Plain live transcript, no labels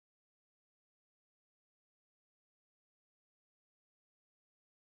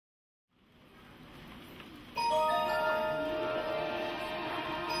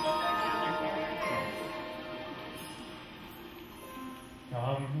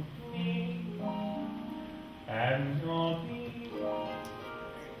me, and you'll be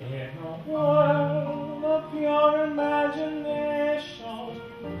in a world of pure imagination.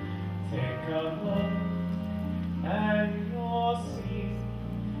 Take a look and you'll see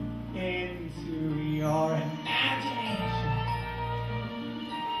into your imagination.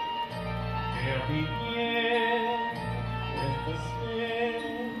 We'll begin with the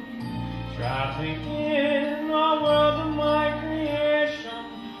spin, traveling in a world of my creation.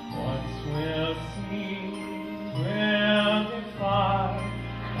 Once we'll see, we'll defy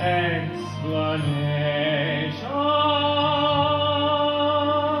explanation.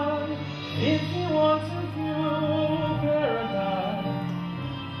 If you want to view paradise,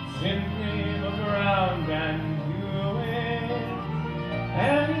 simply look around and view it.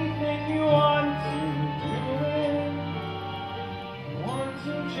 Anything you want to do it. You want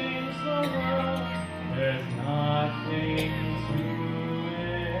to change the world, there's nothing to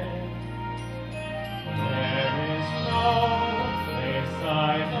it. There is no place I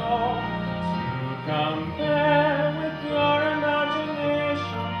know to compare with your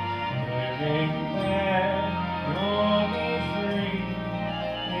imagination. Living there, you'll be free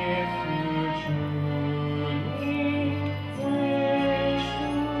if you truly wish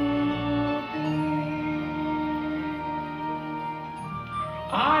to be.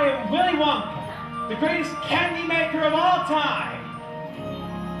 I am Willy Wonka, the greatest candy maker of all time.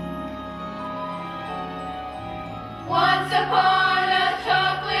 Once upon a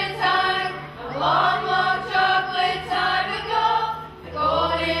chocolate time, a long, long chocolate time ago, the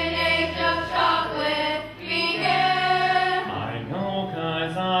golden age of chocolate began. I know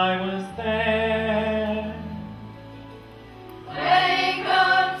 'cause I was there. When it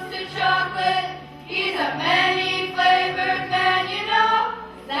comes to chocolate, he's a many-flavored man, you know.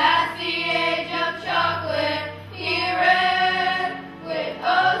 That's the age of chocolate he ran, with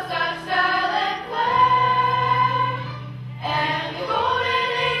oh such style and flair. And the golden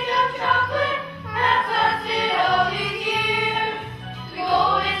age of chocolate has lasted all these years. The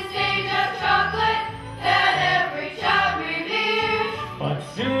golden stage of chocolate that every child reveres. But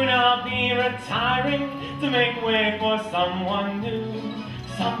soon I'll be retiring to make way for someone new.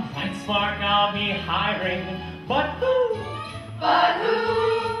 Some bright spark I'll be hiring, but who? But who?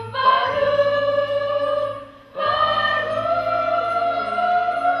 But who? But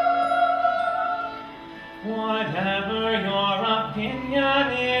who? Whatever your opinion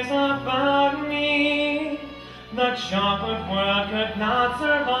is about me, the chocolate world could not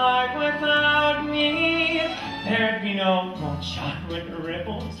survive without me. There'd be no more chocolate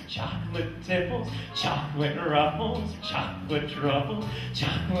ripples, chocolate tipples, chocolate ruffles, chocolate truffles,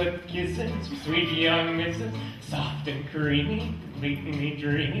 chocolate kisses, sweet young misses, soft and creamy, completely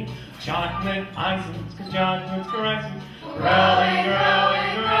dreamy, chocolate ices, 'cause chocolate's crisis, Growing,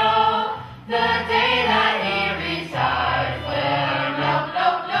 growing, grow, the day that he retires. Where no, no,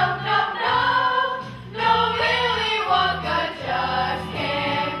 no, no, no, no Willy Wonka just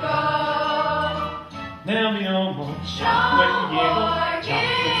can't go. There'll be no more No chocolate giggles, more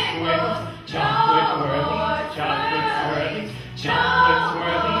chocolate squiggles, giggles, chocolate no whirlies, more chocolate swirlies, swirlies, chocolate no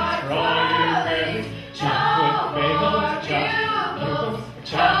swirlies, more strawberries, swirlies, chocolate no bagels, more chocolate bugles,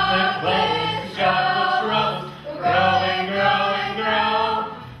 chocolate bubbles, chocolate troubles, troubles, growing, growing, grow.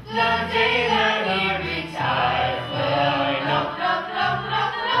 the day that he retires. Well, no, no, no, no,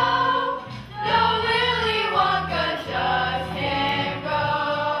 no, no Willy Wonka just can't go.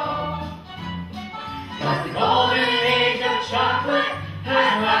 'Cause the golden age of chocolate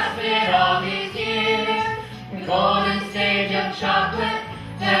has lasted all these years. The golden stage of chocolate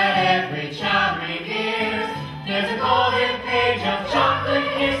that every child reveres. There's a golden page of chocolate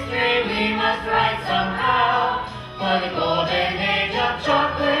history we must write somehow. For the golden age of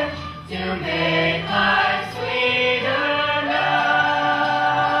chocolate to make life sweeter now.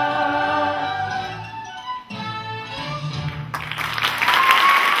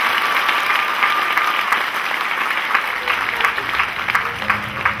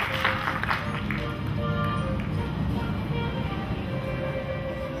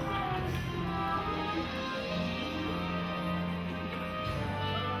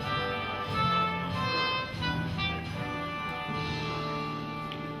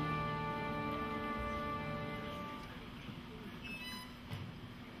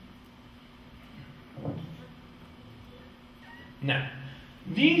 Now,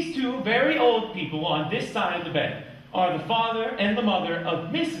 these two very old people on this side of the bed are the father and the mother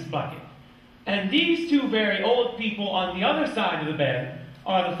of Mrs. Bucket. And these two very old people on the other side of the bed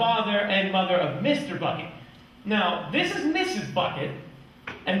are the father and mother of Mr. Bucket. Now, this is Mrs. Bucket,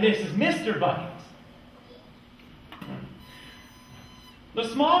 and this is Mr. Bucket. The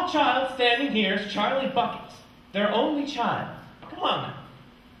small child standing here is Charlie Bucket, their only child. Come on now.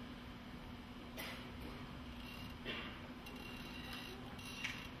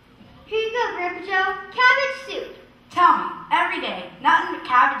 Here you go, Grandpa Joe. Cabbage soup. Tell me, every day, nothing but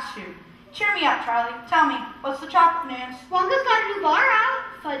cabbage soup. Cheer me up, Charlie. Tell me, what's the chocolate news? Wonka's got a new bar out.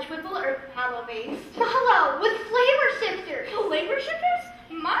 Fudge whipple or mallow based? Mallow with flavor shifters. Flavor shifters?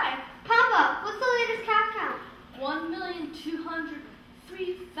 My. Papa, what's the latest cat count?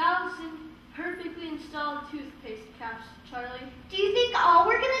 1,203,000 perfectly installed toothpaste caps, Charlie. Do you think I'll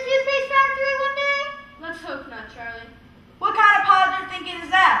work in the toothpaste factory one day? Let's hope not, Charlie. What kind of positive thinking is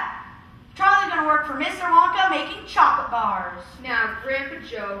that? Charlie's gonna work for Mr. Wonka making chocolate bars. Now, Grandpa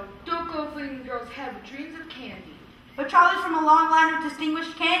Joe, don't go filling girls' head with dreams of candy. But Charlie's from a long line of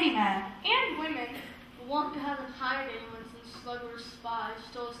distinguished candy men. And women. Wonka hasn't hired anyone since Slugger's spy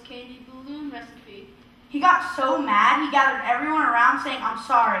stole his candy balloon recipe. He got so mad, he gathered everyone around saying, I'm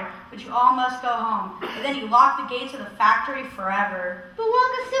sorry, but you all must go home. And then he locked the gates of the factory forever. But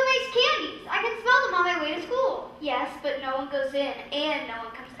Wonka still makes candies. I can smell them on my way to school. Yes, but no one goes in and no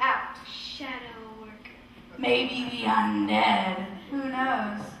one comes out. Shadow worker. Maybe the undead. Who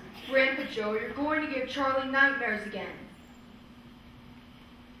knows? Grandpa Joe, you're going to give Charlie nightmares again.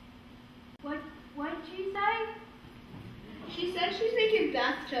 What did she say? She said she's making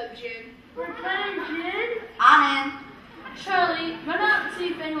bathtub gin. We're playing gin? I'm in. Charlie, run out and see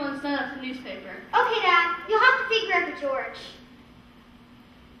if anyone's done up the newspaper. Okay, Dad. You'll have to feed Grandpa George.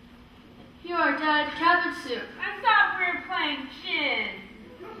 Here are Dad, cabbage soup. I thought we were playing gin.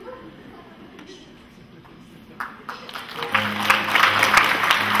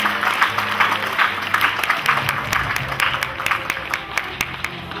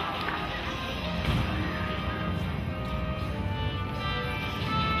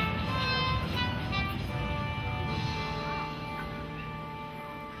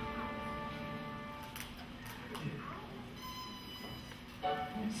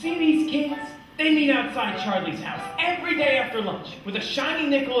 See these kids? They meet outside Charlie's house every day after lunch with a shiny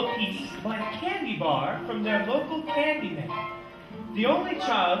nickel apiece to buy a candy bar from their local candy man. The only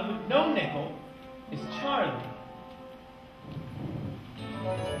child with no nickel is Charlie.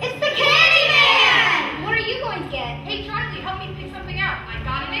 It's the Candy Man! What are you going to get? Hey, Charlie, help me pick something out. I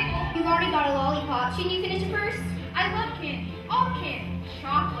got a nickel. You've already got a lollipop. Shouldn't you finish it first? I love candy. All candy.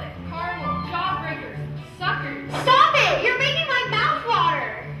 Chocolate, caramel, jawbreakers, suckers. Stop it! You're making my mouth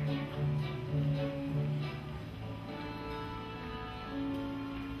water.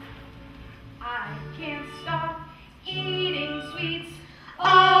 I can't stop eating sweets.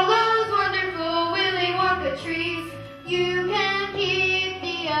 All those wonderful Willy Wonka trees. You can keep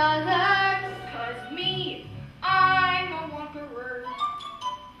the others. 'Cause me, I'm a Wonkerer.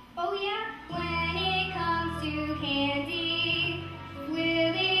 Oh yeah? When it comes to candy,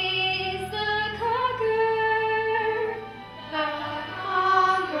 Willy's the conqueror. The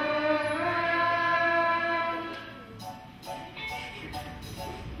conqueror.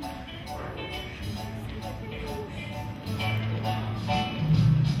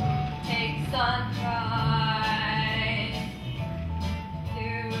 Take sunrise to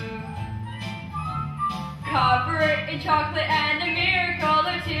cover it in chocolate and a miracle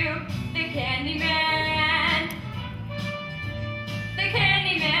or two. The Candyman. The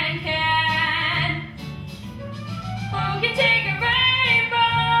Candyman can. Who can take a rainbow,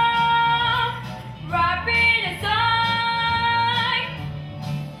 wrap it inside,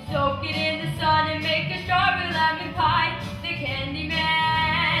 soak it in the sun and make a strawberry lemon pie. The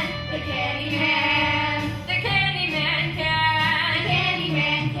Candyman. The Candyman. The Candyman can. The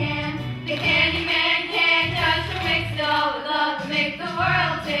Candyman can. The Candyman can touch and mix it all with love and make the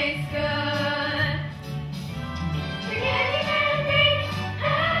world taste good.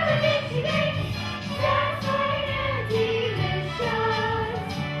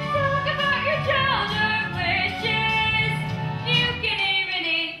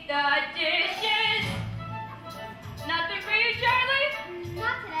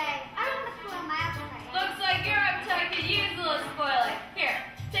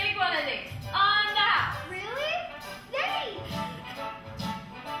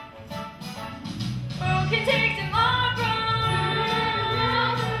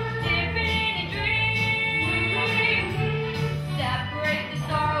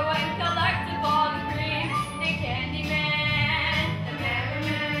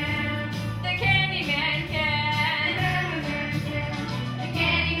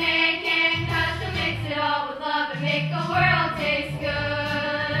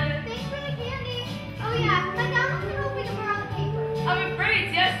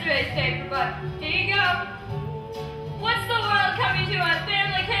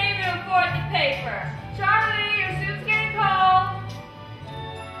 Charlie, your soup's getting cold.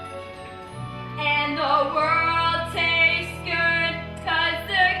 And the world tastes good, 'cause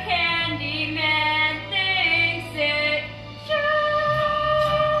the candy man thinks it should.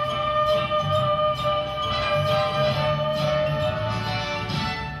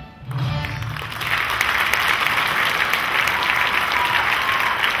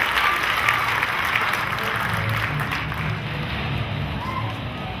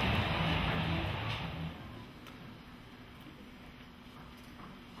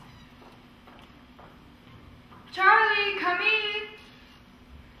 Charlie, come in.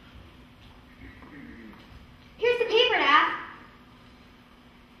 Here's the paper, Dad.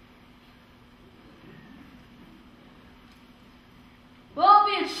 Well, I'll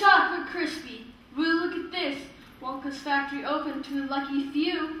be a chocolate crispy. Will, look at this. Wonka's factory open to a lucky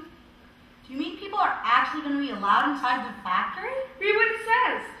few. Do you mean people are actually going to be allowed inside the factory? Read what it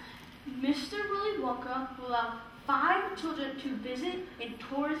says. Mr. Willy Wonka will allow 5 children to visit and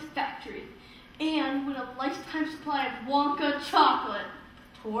tour his factory and win a lifetime supply of Wonka chocolate.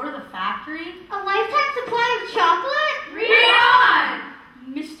 Tour the factory? A lifetime supply of chocolate? Read on.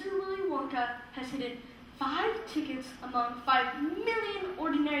 Mr. Willy Wonka has hidden 5 tickets among 5 million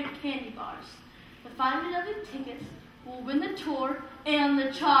ordinary candy bars. The 5 other tickets will win the tour and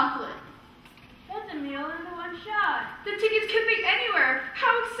the chocolate. That's a meal into one shot. The tickets could be anywhere.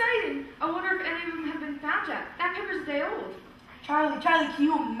 How exciting. I wonder if any of them have been found yet. That paper's a day old. Charlie, can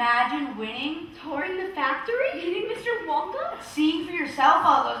you imagine winning? Touring the factory? Meeting Mr. Wonka? Seeing for yourself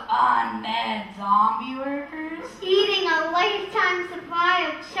all those unmet zombie workers? Eating a lifetime supply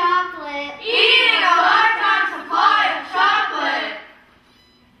of chocolate. Eating a lifetime supply of chocolate.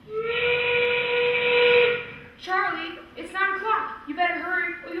 Charlie, it's 9 o'clock. You better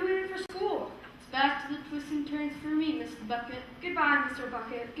hurry or you'll be late for school. It's back to the twists and turns for me, Mr. Bucket. Goodbye, Mr.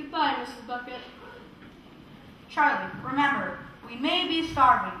 Bucket. Goodbye, Mr. Bucket. Charlie, remember, we may be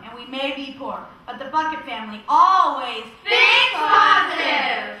starving and we may be poor, but the Bucket family always Think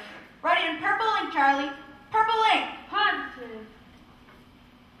positive. Write in purple ink, Charlie. Purple ink. Positive.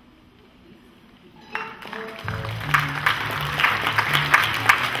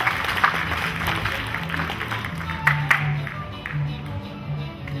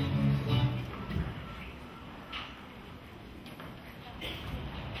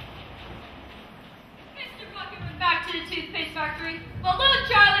 Back to the toothpaste factory, while little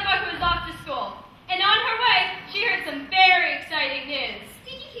Charlie Bucket was off to school. And on her way, she heard some very exciting news.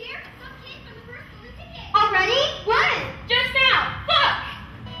 Did you hear? Some kid from the first blue ticket. Already? When? Just now, look!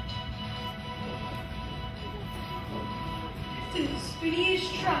 This is Phineous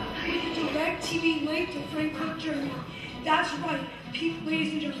Trout with a direct TV link to Frankfurt, Germany. That's right,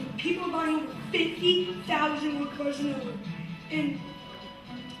 ladies and gentlemen, people are buying over 50,000 wood cars an hour. And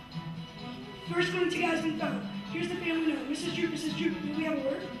first one ticket has been found. Here's the family now. Mrs. Droop, do we have a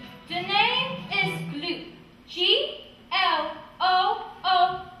word? The name is Gloop. G-L-O-O-P.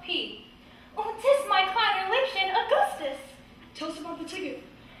 Oh, tis my kind relation, Augustus. Tell us about the ticket.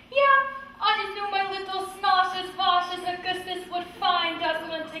 Yeah, I just knew my little snoshes voshes Augustus would find us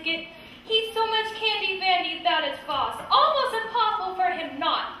one ticket. He's so much candy-vandy that it's fast. Almost impossible for him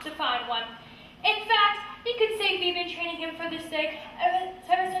not to find one. In fact, you could say we've been training him for this day ever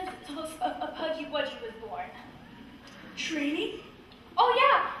since a pudgy-wudgy was born. Training? Oh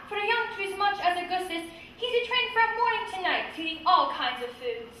yeah, for a young tree as much as Augustus, he's been trained from morning to night, feeding all kinds of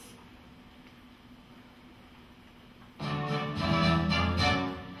foods.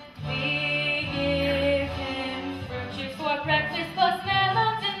 We give him fruit juice for breakfast, plus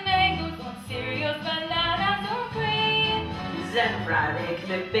melons and mangoes, on cereals, bananas, or cream. Then Friday,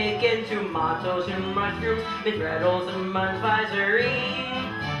 commit bacon, tomatoes and mushrooms, mit Reddles and Munchweiserie.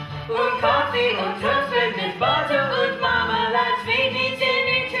 Und Coffee und Toast mit Butter und Marmalade, sweetmeats and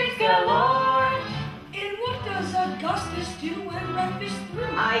nutrients galore. And what does Augustus do when breakfast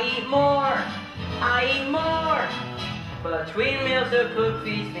through? I eat more. Between meals the cook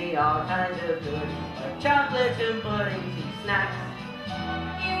feeds me all kinds of goodies, like chocolates and puddings and snacks.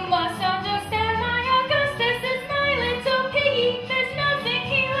 You must understand my Augustus is my little piggy, there's nothing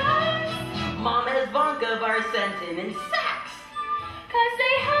he likes. Mom has Wonka bars sent in sacks. 'Cause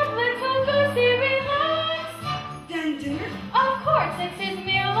they help little Goosey relax. Then dinner? Of course, it's his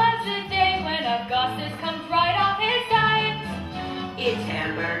meal of the day when Augustus comes right off his diet. It's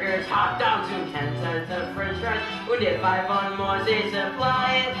hamburgers, hot dogs, and 10 cents of french fries. And if I want more, they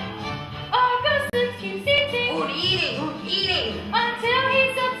supply it. Augustus keeps eating until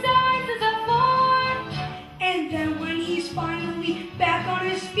he subsides as a form. And then when he's finally back on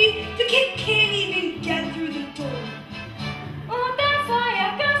his feet, the kid can't even get through the door. Well, that's why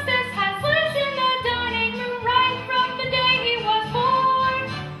Augustus has lives in the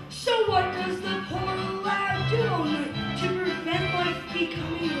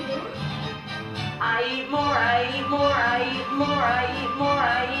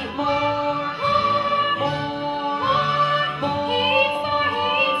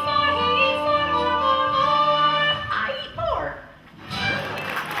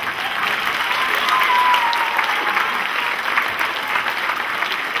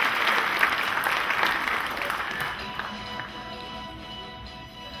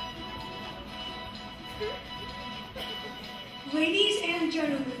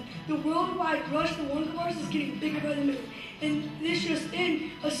that brush, the Wonka bars, is getting bigger by the minute. And this just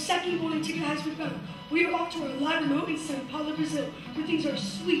in, a second golden ticket has been found. We are off to our live remote in Sao Paulo, Brazil, where things are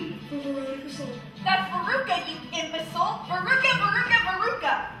sweet for Veruca Soul. That's Veruca, you imbecile!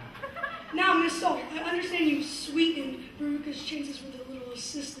 Veruca! Now, Miss Soul, I understand you sweetened Veruca's chances with a little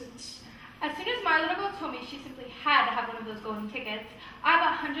assistance. As soon as my little girl told me she simply had to have one of those golden tickets, I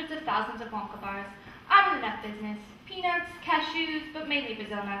bought hundreds of thousands of Wonka bars. I'm in the nut business. Peanuts, cashews, but mainly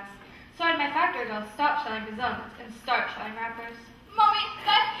Brazil nuts. So I had my factory girls stop selling Brazil nuts and start selling wrappers. Mommy,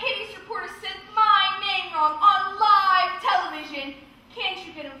 that hideous reporter said my name wrong on live television. Can't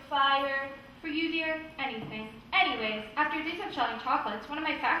you get him fired? For you, dear, anything. Anyways, after days of selling chocolates, one of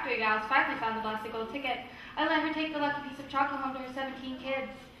my factory gals finally found the plastic gold ticket. I let her take the lucky piece of chocolate home to her 17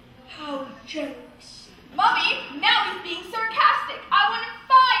 kids. How generous. Mommy, now he's being sarcastic. I want him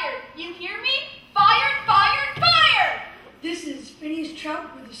fired. You hear me? Fired! This is Phineous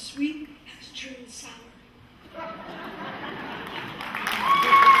Trout, where the sweet has turned sour.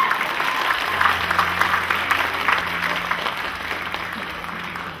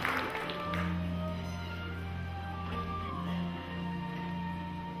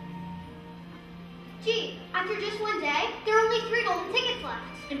 Gee, after just one day, there are only 3 golden tickets left.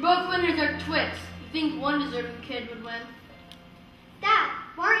 And both winners are twits. You think one deserving kid would win? Dad,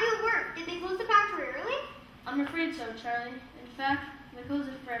 why aren't you at work? Did they close the factory early? I'm afraid so, Charlie. In fact, they close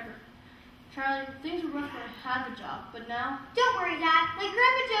it forever. Charlie, things were rough when I had the job, but now... Don't worry, Dad. Like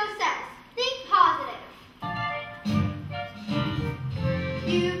Grandpa Joe says, think positive.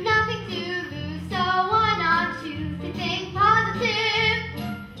 You've nothing to lose, so why not choose to think positive?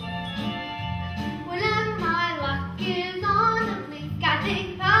 Whenever my luck is on the blink, I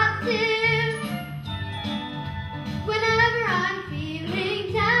think positive. Whenever I'm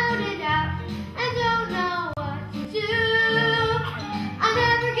feeling doubted out and don't know what to do, I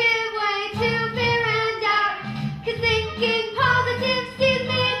never give way to fear and doubt, 'cause thinking positive sees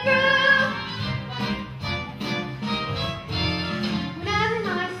me through. Whenever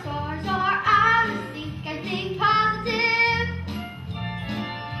my scars are out of sync, I think positive.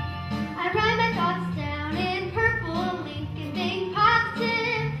 I write my thoughts down in purple ink and think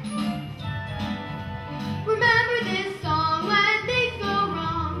positive. Remember this song, when things go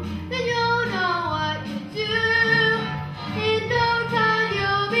wrong, then you'll know what to do. In no time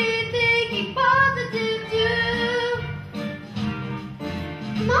you'll be thinking positive too.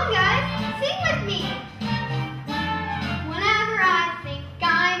 Come on guys, sing with me. Whenever I think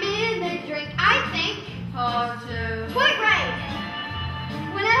I'm in the drink, I think Positive. quite right.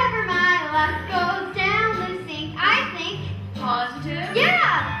 Whenever my luck goes down the sink, I think Positive?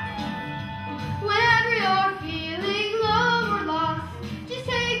 yeah. Whenever you're feeling low or lost, just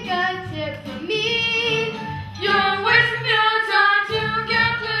take a tip from me. You're wasting your time to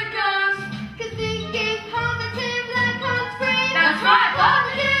get the guns. 'Cause thinking positive, that comes free. That's right,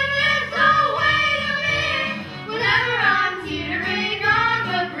 Positive is the way to be. Whenever I'm teetering on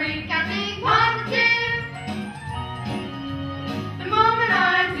the brink, I think positive. The moment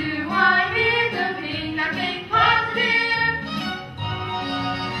I do, I'm in the pink. I think positive.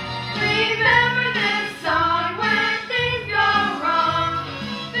 Remember this song, when things go wrong,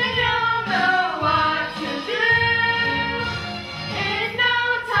 then you'll know what to do. In no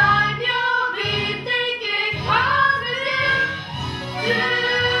time you'll be thinking positive too.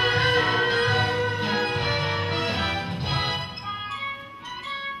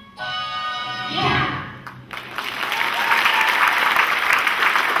 Yeah!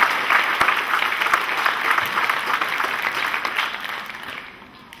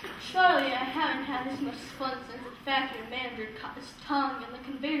 Surely I haven't had this much fun since the factory manager caught his tongue in the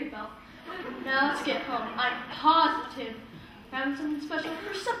conveyor belt. Now let's get home. I'm positive we're having something special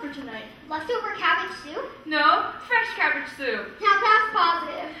for supper tonight. Leftover cabbage soup? No, fresh cabbage soup. Now that's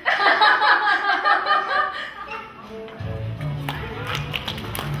positive.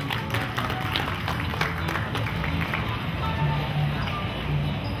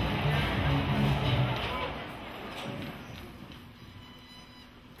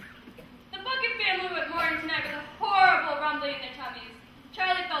 The Bucket family went mooring tonight with a horrible rumbling in their tummies.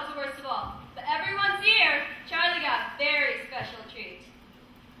 Charlie felt the worst of all. But everyone's here. Charlie got a very special treat.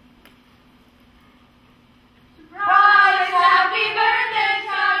 Surprise! Happy birthday,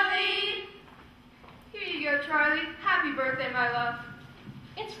 Charlie! Here you go, Charlie. Happy birthday, my love.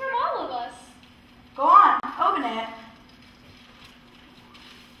 It's from all of us. Go on, open it.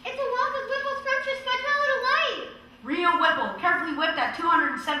 It's a Wonka's Whipple Scrumptious Fudge Mellow Delight. Real Whipple, carefully whipped at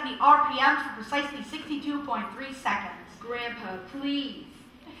 270 RPMs for precisely 62.3 seconds. Grandpa, please.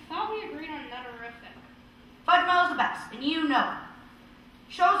 I thought we agreed on nutterific. Fudge Mellow's the best, and you know it.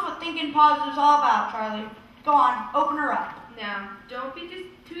 Show us what thinking positive is all about, Charlie. Go on, open her up. Now, don't be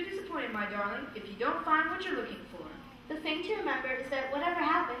too disappointed, my darling, if you don't find what you're looking for. The thing to remember is that whatever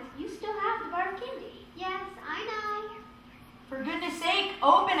happens, you still have the bar of candy. Yes, I know. For goodness sake,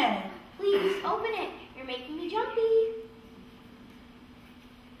 open it. Please, open it. You're making me jumpy.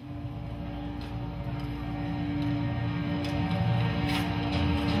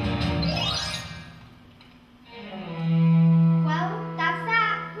 Well, that's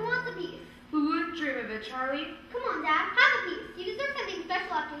that. Who wants a piece? Who would dream of it, Charlie? Come on, Dad, have a piece. You deserve something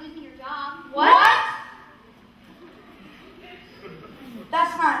special after losing your job. What?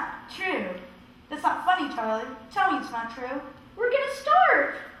 That's not true. That's not funny, Charlie. Tell me it's not true. We're gonna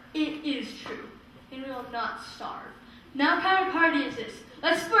starve. It is true. And we will not starve. Now what kind of party is this?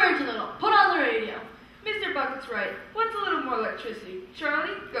 Let's splurge a little. Put on the radio. Mr. Bucket's right. What's a little more electricity?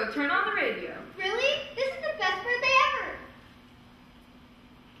 Charlie, go turn on the radio. Really? This is the best birthday ever.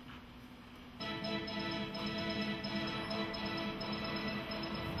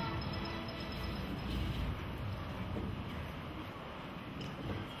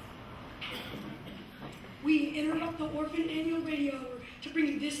 We interrupt the Orphan Annual Radio Hour to bring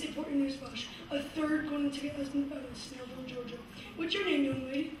you this important news flash. A third golden ticket has been found in Snellville, Georgia. What's your name, young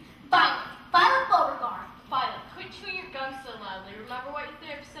lady? Violet. Violet Beauregarde. Violet, quit chewing your gum so loudly. Remember what your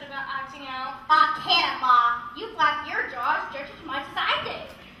therapist said about acting out? I can't, Ma. You blacked your jaws just as much as I did.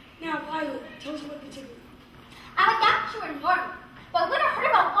 Now, Violet, tell us about the ticket. I would doubt you were normal, but when I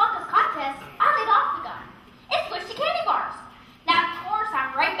heard about Wonka's contest, I laid off the gun. It switched to candy bars. Now, of course,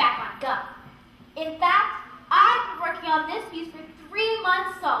 I'm right back on gum. In fact, I've been working on this piece for 3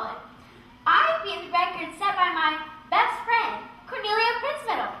 months solid. I beat the record set by my best friend, Cornelia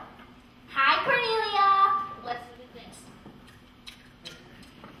Prince-Middle. Hi, Cornelia. Let's do this.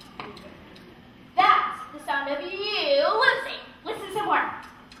 That's the sound of you losing. Listen some more.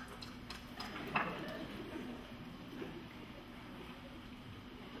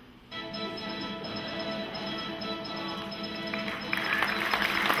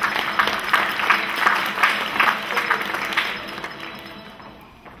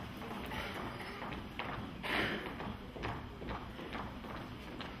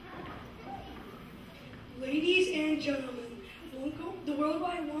 Ladies and gentlemen, the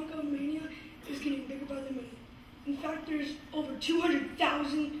worldwide Wonka mania is getting bigger by the minute. In fact, there's over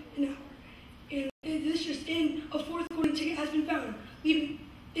 200,000 an hour. And this just in, a fourth golden ticket has been found, leaving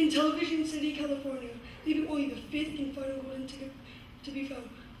in Television City, California, leaving only the fifth and final golden ticket to be found.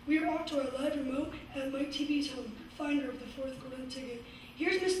 We are off to our live remote at Mike Teavee's home, finder of the fourth golden ticket.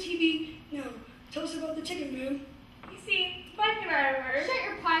 Here's Miss Teavee now. Tell us about the ticket, ma'am. You see, Mike and I were... Shut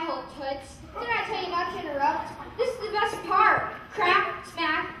your pie hole, Toots. Didn't I tell you not to interrupt? This is the best part. Crack,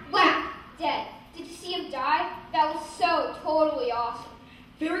 smack, whack, dead. Did you see him die? That was so totally awesome.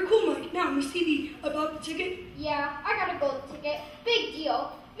 Very cool, Mike. Now, Miss Teavee, about the ticket? Yeah, I got a golden ticket. Big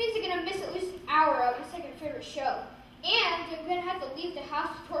deal. Means I'm gonna miss at least an hour of my second favorite show. And I'm gonna have to leave the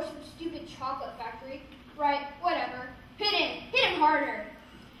house to tour some stupid chocolate factory. Right, whatever. Hit him harder.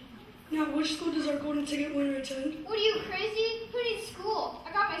 Now, which school does our golden ticket winner attend? What are you, crazy? Who needs school?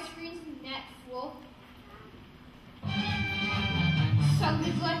 I got my screens in the net, fool. Some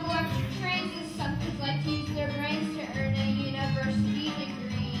kids like electric trains and some kids like to use their brains to earn a university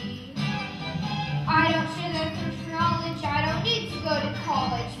degree. I don't share that first knowledge, I don't need to go to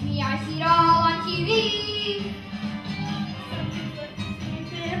college. Me, I see it all on TV. Some kids like to sing and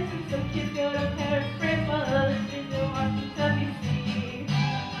dance, and some kids go to Paris, France, while others go watch WC.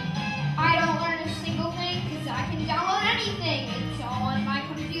 I don't learn a single thing, cause I can download anything. It's all on my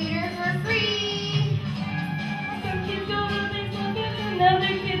computer for free. Some kids go to baseball games, and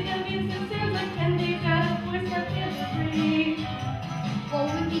other kids have instances like 10 days out of voice for history. Well,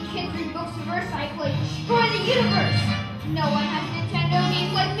 when the kids read books of verse, I play Destroy the Universe. No one has Nintendo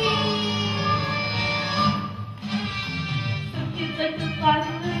games like me. Some kids like to fly to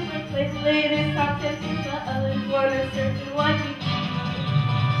the like play the latest top 10 things, while others want to search and watch it.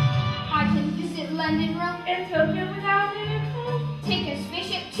 I can visit London, Rome, And Tokyo without leaving home. take a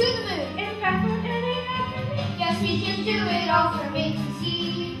spaceship to the moon. And back for any afternoon. Yes, we can do it all from A to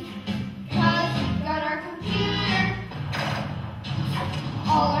Z. Cause we've got our computer.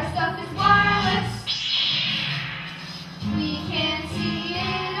 All our stuff is wireless. We can see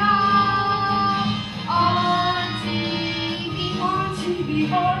it all on TV. On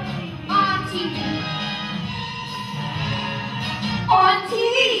TV, on TV. On TV. On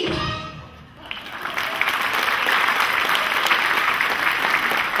TV.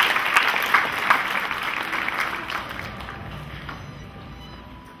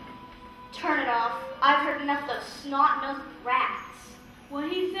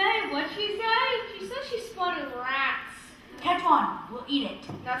 eat it.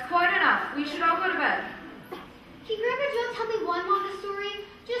 That's quite enough. We should all go to bed. Can Grandpa Joe tell me one Wonka story?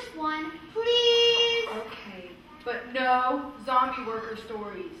 Just one, please. Okay, but no zombie worker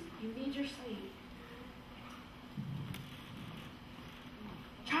stories. You need your sleep.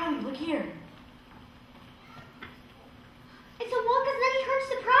 Charlie, look here. It's a Wonka's Nutty Herb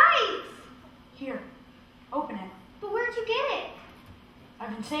surprise. Here, open it. But where'd you get it?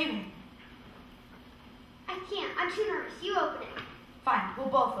 I've been saving. I can't. I'm too nervous. You open it. Fine, we'll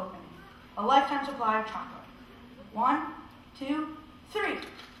both open it. A lifetime supply of chocolate. 1, 2, 3.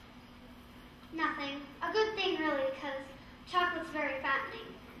 Nothing. A good thing, really, because chocolate's very fattening.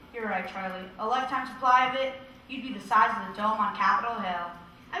 You're right, Charlie. A lifetime supply of it, you'd be the size of the dome on Capitol Hill.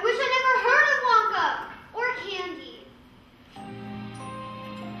 I wish I never heard of Wonka or candy.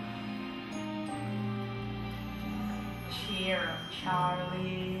 Cheer up,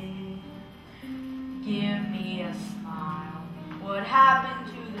 Charlie. Give me a smile. What happened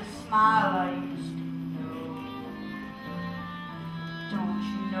to the smile I used to know? Don't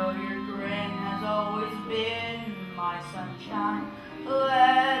you know your grin has always been my sunshine?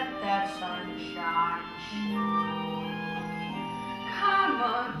 Let that sunshine show. Come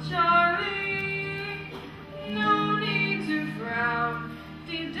on, Charlie. No need to frown.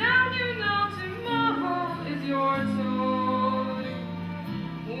 Deep down you know tomorrow is your toy.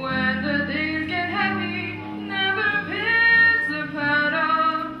 When the days get heavy, never miss a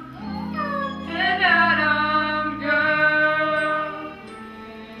paddle. And Adam, girl.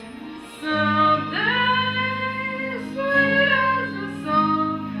 Someday, sweet as the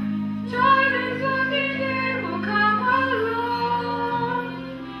song, Charlie's lucky day will come along.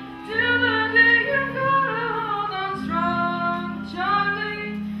 Till the day you're gonna hold on strong, Charlie.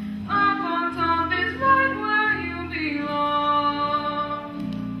 Up on top is right where you belong.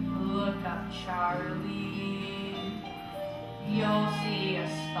 Look up, Charlie. You'll see a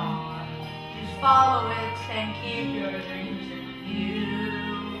star. Just follow it and keep your dreams in view.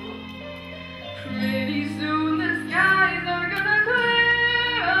 Pretty soon the skies are gonna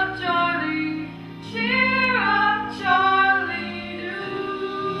clear up, Charlie. Cheer up, Charlie, do.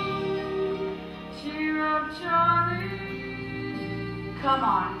 Cheer up, Charlie. Come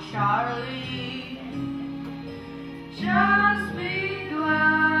on, Charlie. Just be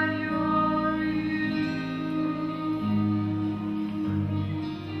glad you're you.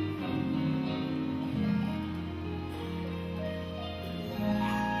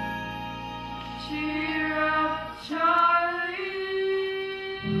 Cheer up, Charlie.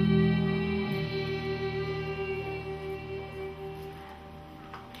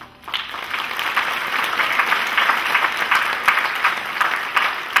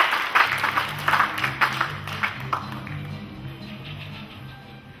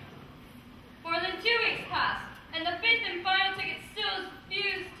 More than 2 weeks passed, and the fifth and final ticket still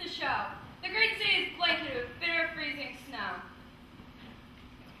refused to show. The great city is blanketed with bitter, freezing snow.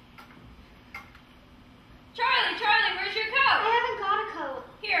 Charlie, Charlie, where's your I coat? haven't got a coat.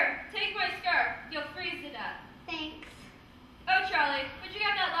 Here, take my scarf. You'll freeze to death. Thanks. Oh, Charlie, would you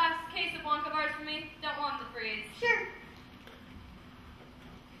get that last case of Wonka bars for me? Don't want them to freeze. Sure.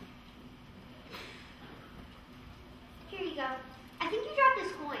 Here you go. I think you dropped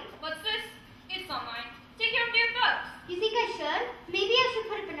this coin. What's this? It's not mine. Take care of your folks. You think I should? Maybe I should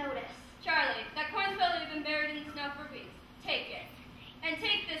put up a notice. Charlie, that coin's probably been buried in the snow for weeks. Take it. And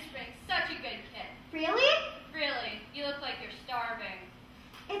take this ring. Such a good kid. Really? Really, you look like you're starving.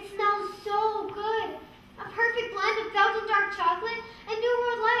 It smells so good. A perfect blend of Belgian dark chocolate and New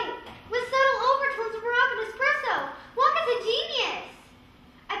World Light with subtle overtones of Moroccan espresso. Wonka's a genius.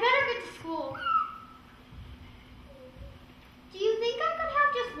 I better get to school. Do you think I could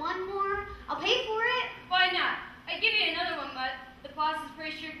have just one more? I'll pay for it. Why not? I'd give you another one, but the boss is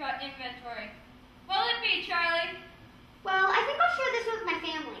pretty strict about inventory. What'll it be, Charlie? Well, I think I'll share this with my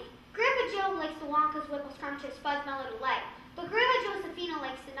family. Grandpa Joe likes the Wonka's Whipple Scrumptious Fuzz Mellow Delight, but Grandma Josephina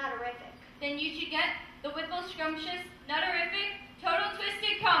likes the Nutterific. Then you should get the Whipple Scrumptious Nutterific Total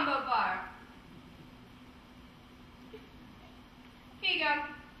Twisted Combo Bar. Here you go.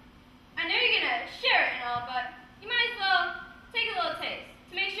 I know you're gonna share it and all, but you might as well take a little taste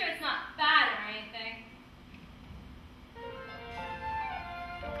to make sure it's not bad or anything.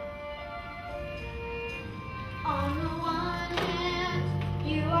 On the one hand,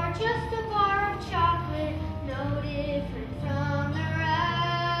 you are just a bar of chocolate, no different from the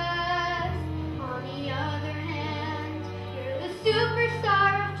rest. On the other hand, you're the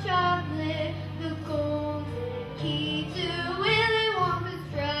superstar of chocolate, the golden key to Willy Wonka's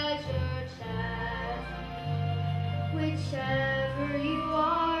treasure chest. Whichever you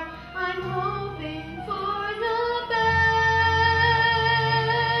are, I'm hoping for the best.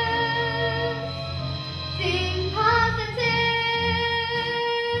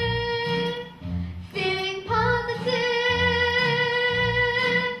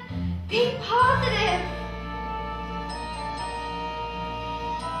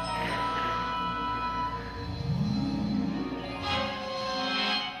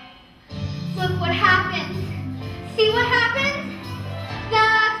 See what happens?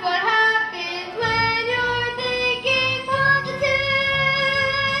 That's what happens when you're thinking positive.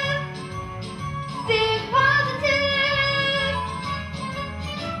 Think positive.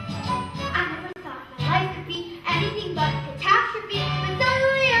 I never thought my life could be anything but catastrophe, but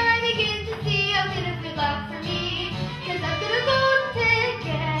suddenly I begin to see a bit of good luck for me. 'Cause I've got a golden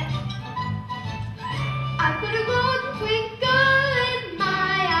ticket. I've got a golden twinkle in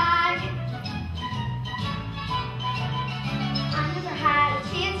my eye. I never had a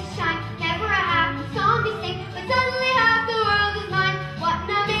chance to shine, never a happy song to sing, but suddenly half the world is mine. What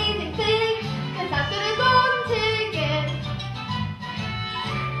an amazing thing, 'cause I've got a golden ticket.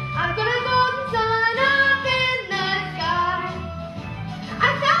 I've got a golden sun up in the sky. I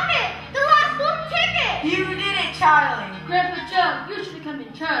found it! The last golden ticket! You did it, Charlie. Grandpa Joe, you should have come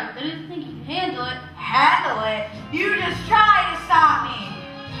in charge. I didn't think you could handle it. Handle it? You just tried to stop me.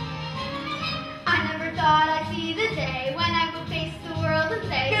 I never thought I'd see the day when I would face the world and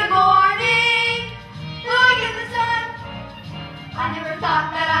say, Good morning. Look at the sun. I never thought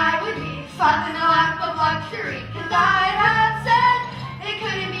that I would be swept in a lap of luxury, 'cause I have said it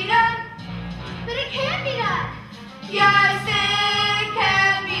couldn't be done, but it can be done. Yes, it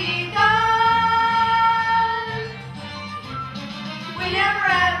can be done. We never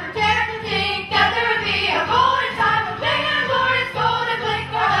ever dared to think that there would be a golden time of big and glorious golden blink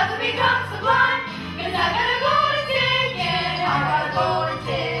for us to become sublime. 'Cause I got a golden ticket, I got a golden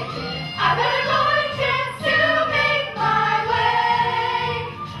ticket, I got a golden chance to make my way.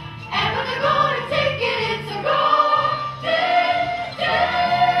 And with a golden ticket, it's a golden day.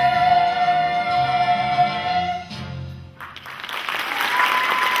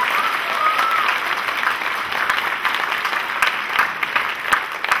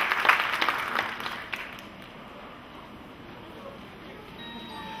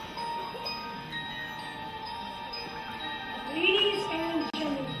 Ladies and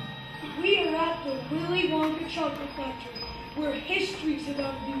gentlemen, we are at the Willy Wonka Chocolate Factory, where history's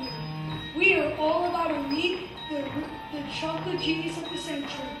about to be made. We are all about to meet the chocolate genius of the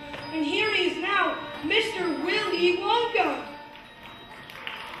century. And here he is now, Mr. Willy Wonka.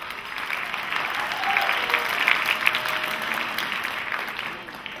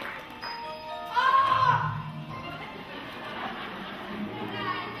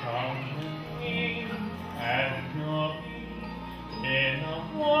 Come with me and you'll be in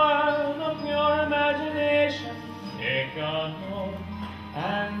a world of pure imagination. Take a note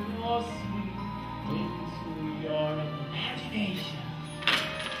and you'll see into your imagination.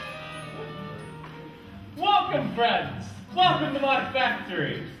 Welcome, friends. Welcome to my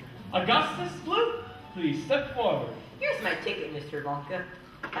factory. Augustus, Gloop, please step forward. Here's my ticket, Mr. Wonka.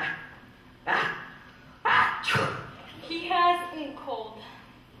 He has ink cold.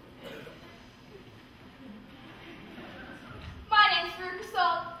 My name's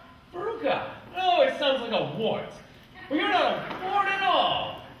Veruca. Veruca. Oh, it sounds like a wart. Well, you're not a wart at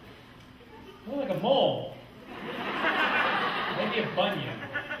all. More like a mole. Maybe a bunion.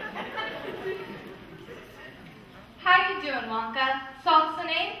 How you doing, Wonka? Salt's the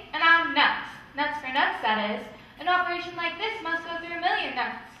name, and I'm nuts. Nuts for nuts, that is. An operation like this must go through a million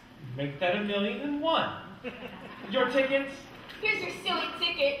nuts. Make that 1,000,001. Your tickets? Here's your silly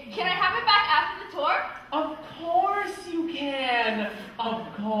ticket. Can I have it back after the tour? Of course you can. Of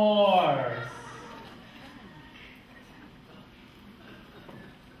course.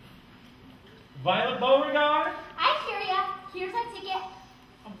 Violet Beauregarde? I hear ya. Here's my ticket.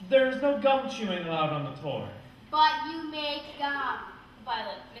 There's no gum chewing allowed on the tour. But you make gum.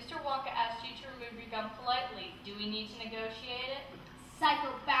 Violet, Mr. Wonka asked you to remove your gum politely. Do we need to negotiate it?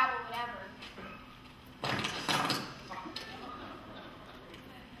 Psycho babble, whatever.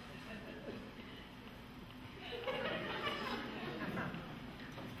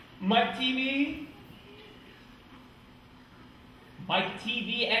 Mike Teavee? Mike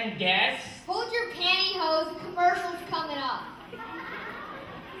Teavee and guests? Hold your pantyhose, the commercial's coming up.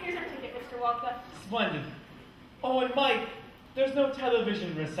 Here's our ticket, Mr. Wonka. Splendid. Oh, and Mike, there's no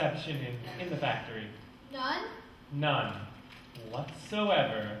television reception in the factory. None? None.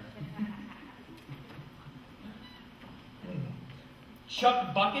 Whatsoever.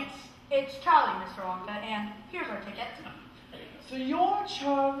 Chuck Buckets? It's Charlie, Mr. Wonka, and here's our ticket. So you're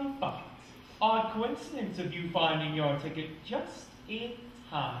Charlie Buckets. Odd coincidence of you finding your ticket just in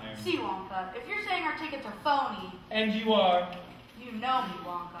time. See, Wonka, if you're saying our tickets are phony, And you are? you know me,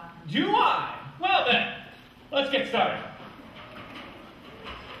 Wonka. Do I? Well then, let's get started.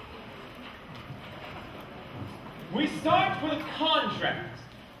 We start with a contract.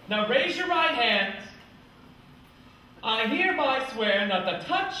 Now raise your right hands. I hereby swear not to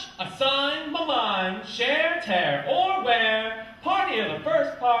touch, assign, malign, share, tear, or wear, party of the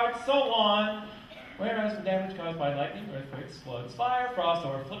first part, so on. Whereas the damage caused by lightning, earthquakes, floods, fire, frost,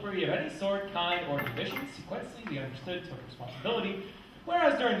 or flippery of any sort, kind, or condition, sequentially be understood total responsibility.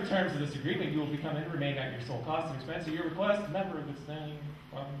 Whereas during the terms of this agreement, you will become and remain at your sole cost and expense at your request, a member of the standing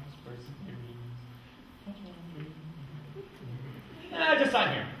province person. Just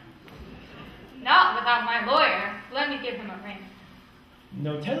sign here. Not without my lawyer. Let me give him a ring.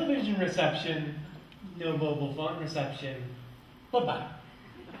 No television reception, no mobile phone reception. Bye-bye.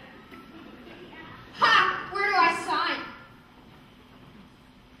 Ha! Where do I sign?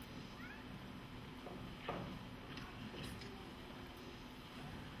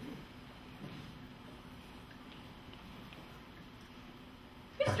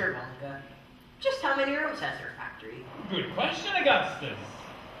 Mr. Wonka, just how many rooms has your factory? Good question, Augustus.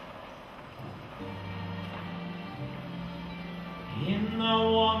 In the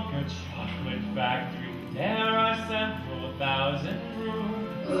Wonka chocolate factory, there are several thousand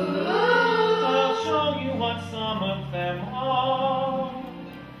rooms. I'll show you what some of them are.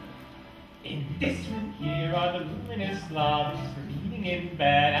 In this room here are the luminous lobbies for eating in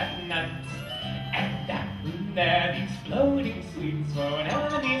bed at night. And that room there, the exploding sweets for when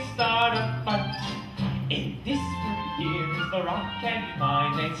enemies start a fight. In this room here is the rock candy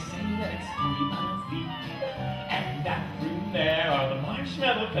mine, they say that it's 3 miles deep. And that room there are the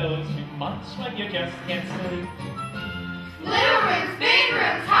marshmallow pillows you munch when you just can't sleep. Little rooms, big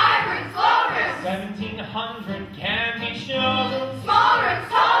rooms, high rooms, low rooms. 1,700 candy showrooms. Small rooms,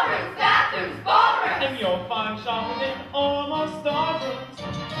 tall rooms, bathrooms, ballrooms. And you'll find shopping in almost all rooms.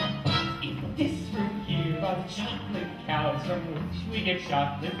 In this room here are the chocolate cows from which we get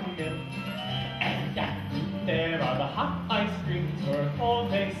chocolate milk. And that room there are the hot ice creams for a cold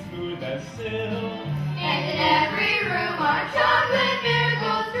day smooth as silk. And in every room are chocolate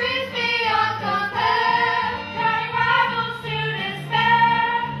miracles, dreams beyond compare. Driving rivals to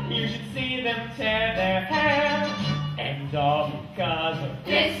despair. You should see them tear their hair. And all because of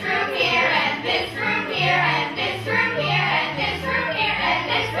This room here, and this room here, and this room here, and this room here, and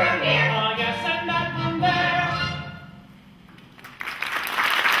this room here. Oh yes, and that room there.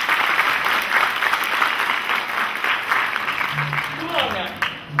 Come on now.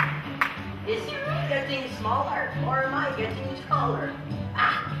 Is your room getting smaller, or am I getting taller?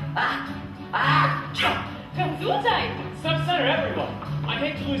 Sub-center everyone. I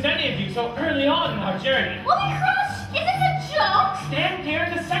hate to lose any of you so early on in our journey. Holy Crush, is this a joke? Stand near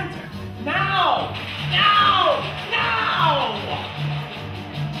the center. Now! Now! Now!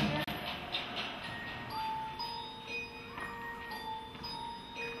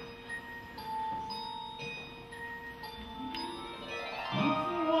 If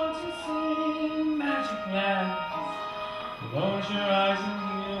you want to see magic lands, close your eyes and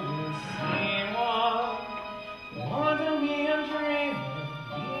you will see one. Want to be a dreamer,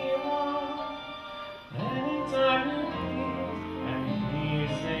 be one. Anytime you please, and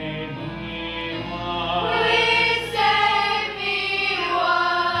please say be one. Please say me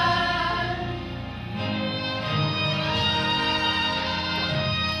one.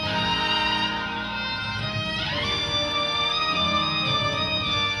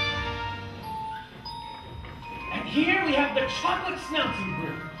 And here we have the chocolate snouting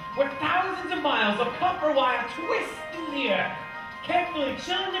group, where thousands of miles of copper wire twist through the earth, carefully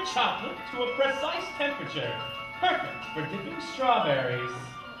chilling the chocolate to a precise temperature, perfect for dipping strawberries.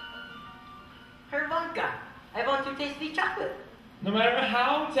 Herr Wonka, I want to taste the chocolate. No matter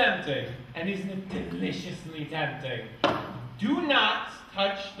how tempting, and isn't it deliciously tempting, do not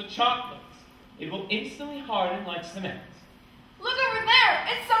touch the chocolate. It will instantly harden like cement. Look over there!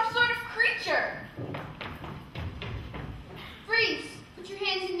 It's some sort of creature! Freeze! Put your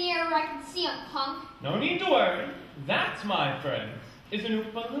hands in the air where I can see them, punk. No need to worry. That, my friends, is an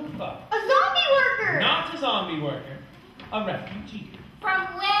Oompa Loompa. A zombie worker! Not a zombie worker, a refugee. From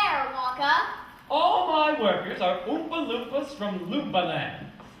where, Wonka? All my workers are Oompa Loompas from Loompa-land.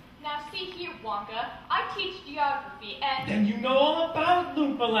 Now see here, Wonka. I teach geography and... Then you know all about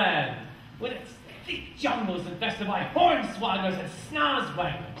Loompa-land, with its thick jungles infested by hornswogglers and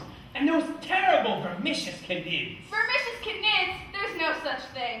snozwanglers, and those terrible vermicious canids. Vermicious canids? There's no such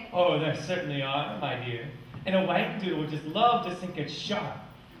thing. Oh, there certainly are, my dear. And a white dude would just love to sink its sharp,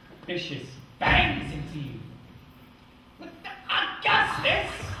 vicious fangs into you. But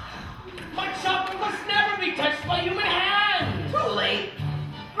Augustus! My chocolate must never be touched by human hands! Too late.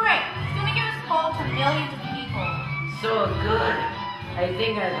 Great, he's gonna give us coal to millions of people. So good. I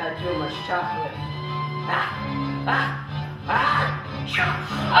think I've had too much chocolate.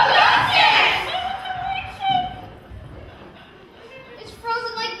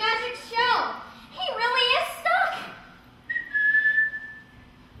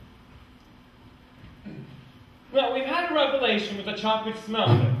 chocolate smell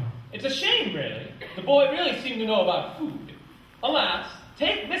good. It's a shame, really. The boy really seemed to know about food. Alas,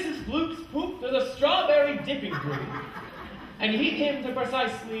 take Mrs. Gloop's poop to the strawberry dipping room and heat him to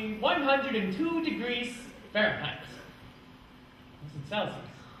precisely 102 degrees Fahrenheit. What's in Celsius?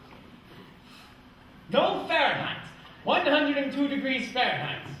 No Fahrenheit. 102 degrees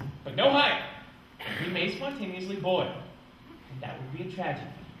Fahrenheit, but no higher. He may spontaneously boil, and that would be a tragedy.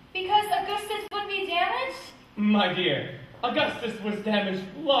 Because Augustus would be damaged? My dear, Augustus was damaged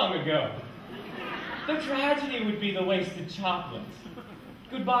long ago. The tragedy would be the wasted chocolate.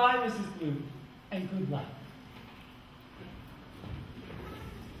 Goodbye, Mrs. Gloop, and good luck.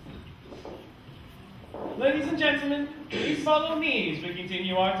 Ladies and gentlemen, please follow me as we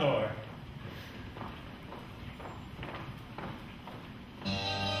continue our tour.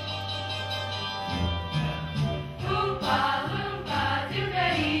 Oompa loompa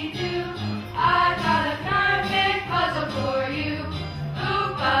doobity-doo, I've got a perfect puzzle for you.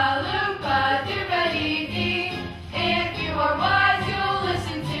 Oompa loompa doobity-dee, if you are wise, you'll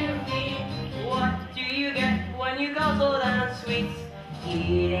listen to me. What do you get when you guzzle down sweets?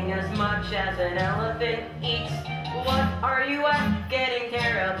 Eating as much as an elephant eats. What are you at? Getting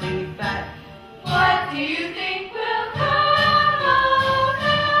terribly fat. What do you think will come of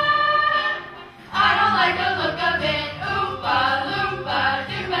that? I don't like the look of it. Oompa loompa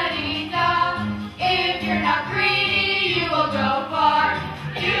doobity-da. If you're not greedy, you will go far.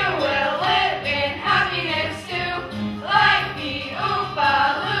 You will live in happiness too, like me. Oompa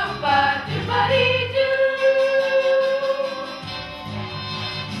loompa doobity-doo.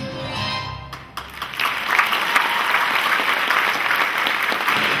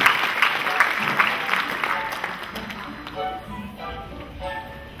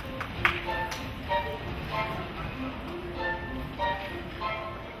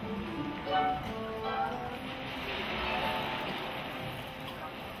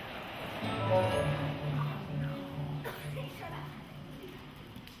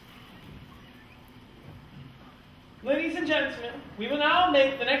 Ladies and gentlemen, we will now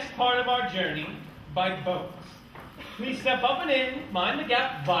make the next part of our journey by boat. Please step up and in, mind the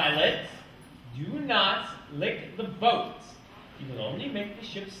gap, Violet. Do not lick the boat. You will only make the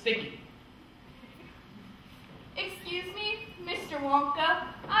ship sticky. Excuse me, Mr. Wonka.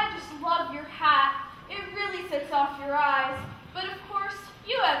 I just love your hat. It really sets off your eyes. But of course,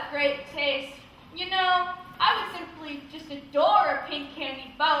 you have great taste. You know, I would simply just adore a pink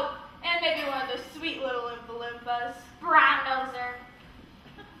candy boat and maybe one of those sweet little Oompa Loompas. Brown noser.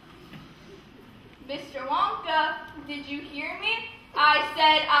 Mr. Wonka, did you hear me? I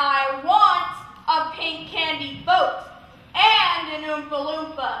said I want a pink candy boat and an Oompa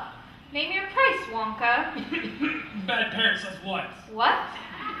Loompa. Name your price, Wonka. Bad parents says what? What?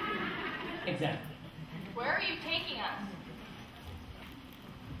 Exactly. Where are you taking us?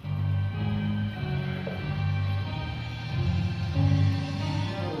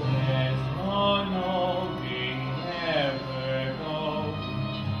 There's no knowing where we're going.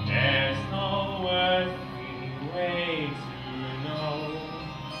 There's no earthly way to know.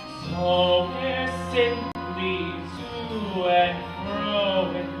 So we're simply to and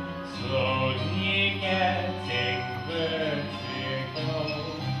froing, slowly getting vertigo.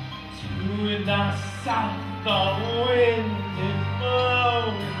 To the south the wind is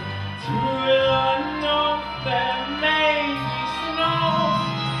blowing, to the north there may be snow,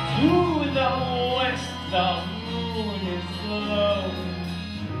 to the west the moon is glowing,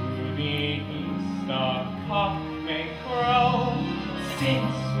 to the east the cock may crow.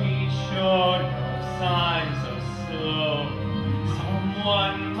 Since we showed no signs of slowing,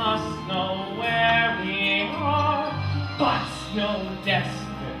 someone must know where we are, but no destination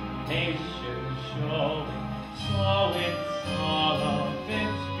showing, so it's all a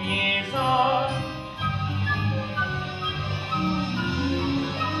bit bizarre.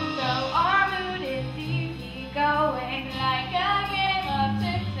 So our mood is easy going, like a game of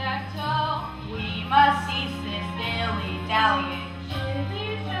tic-tac-toe. We must cease this dilly-dallying.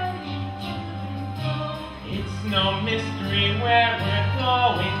 It's no mystery where we're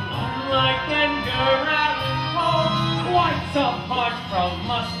going, unlike Edgar Allan Poe. Quite apart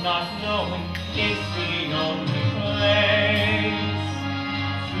from us not knowing, it's the only place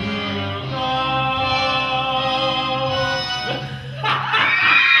to go.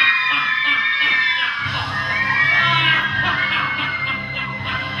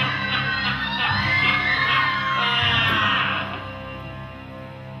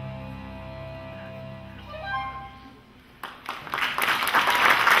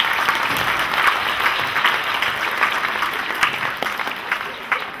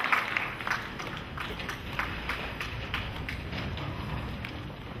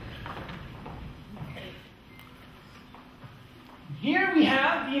 Here we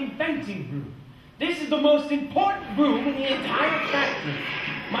have the inventing room. This is the most important room in the entire factory.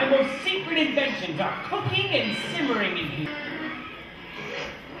 My most secret inventions are cooking and simmering in here.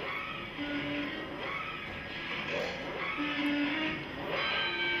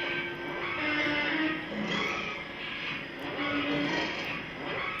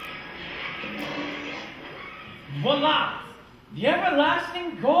 Vollant, the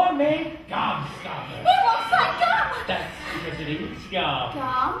everlasting gourmet gobstopper. It looks like gum! That's because it is gum.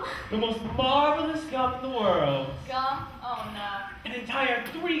 Gum? The most marvelous gum in the world. Gum? Oh no. An entire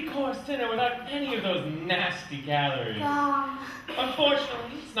 3-course dinner without any of those nasty calories. Gum.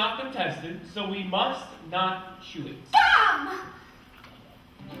 Unfortunately, it's not contested, so we must not chew it. Gum!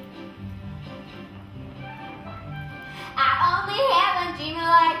 I only have one dream of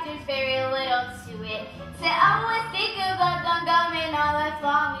life, there's very little to it. So I always think about gum and all as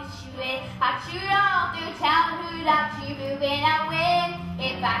long as chew it. I chew it all through childhood, I chew it when I win.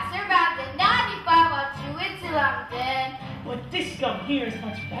 If I survive the 95, I'll chew it till I'm dead. But this gum here is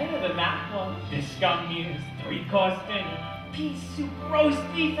much better than that one. This gum here is 3-course dinner, pea soup, roast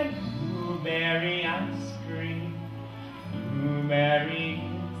beef, and blueberry ice cream. Blueberry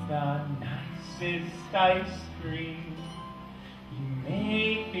is the nicest ice cream. You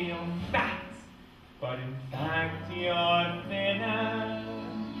may feel fat, but in fact you're thinner.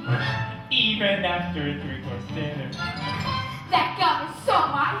 Even after a 3-course dinner. That gum is so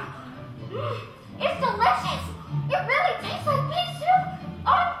nice. It's delicious. It really tastes like pea soup.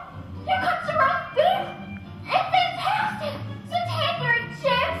 Oh, here comes the roast beef. It's fantastic. So tender and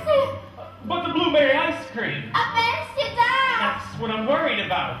juicy. But the blueberry ice cream. I managed to die. That's what I'm worried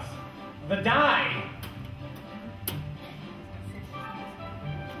about. The dye.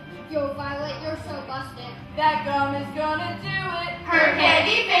 Yo, Violet, you're so busted. That gum is gonna do it. Her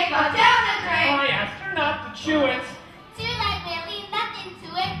candy pick on down the drain. I asked her not to chew it. Too late, really, nothing to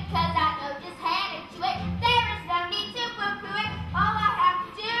it. Cause I know just how to chew it. There is no need to poo-poo it. All I have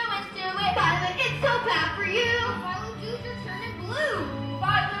to do is do it. Violet, it's so bad for you. Violet, dude, you're turning blue.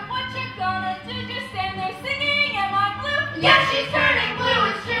 Violet, what you gonna do? Just stand there singing, am I blue? Yeah, she's turning blue,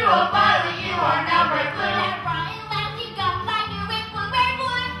 it's true. Oh, Violet, you are now bright blue. That Brian lousy gum, I knew it. Blueberry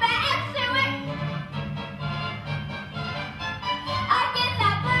blue and fat to it. I guess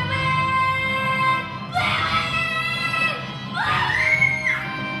I blew it. Blew it.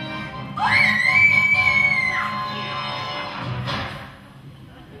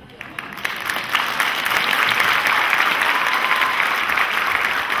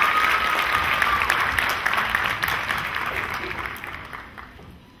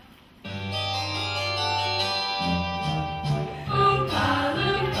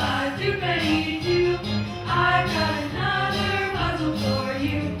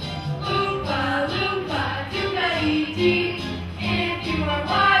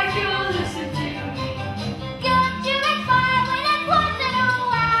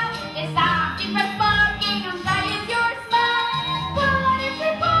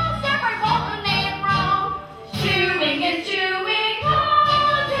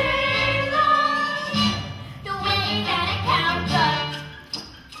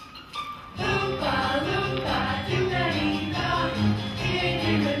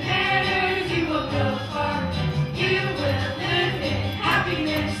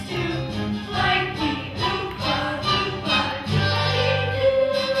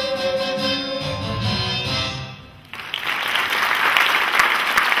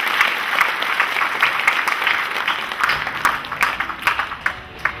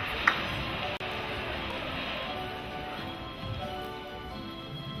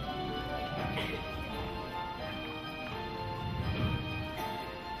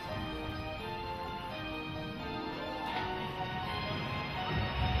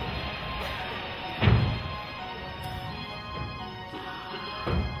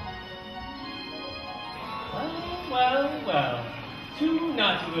 Well, 2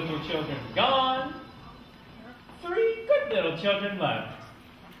 naughty little children gone, 3 good little children left.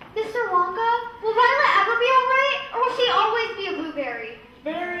 Mr. Wonka, will Violet ever be alright, or will she always be a blueberry?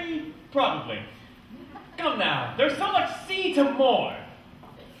 Very probably. Come now, there's so much C to more.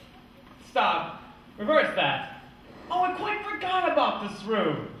 Stop. Reverse that. Oh, I quite forgot about this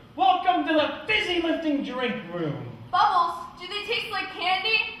room. Welcome to the fizzy lifting drink room. Bubbles, do they taste like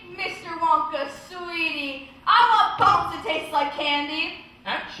candy? Mr. Wonka, sweetie, I want bubbles to taste like candy.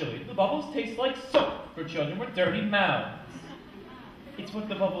 Actually, the bubbles taste like soap for children with dirty mouths. It's what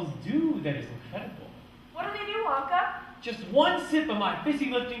the bubbles do that is incredible. What do they do, Wonka? Just 1 sip of my fizzy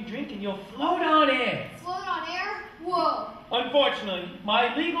lifting drink and you'll float on air. Float on air? Whoa. Unfortunately,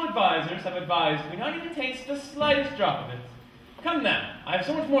 my legal advisors have advised me not even taste the slightest drop of it. Come now, I have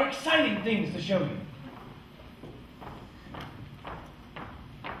so much more exciting things to show you.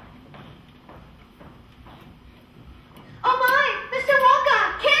 Oh my! Mr. Wonka!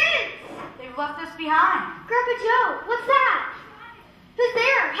 Kids! They've left us behind. Grandpa Joe, what's that? Who's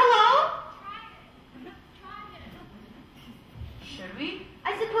there? Hello? Should we?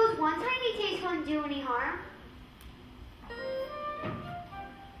 I suppose one tiny taste won't do any harm.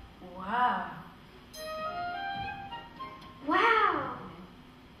 Wow. Wow!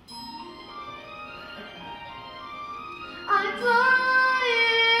 I'm flying!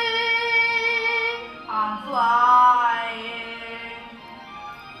 I'm flying.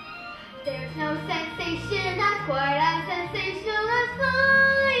 There's no sensation that's quite as sensational as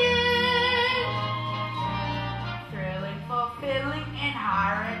flying. Thrilling, fulfilling, and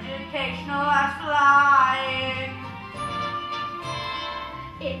higher educational as flying.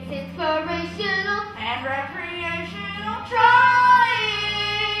 It's inspirational And recreational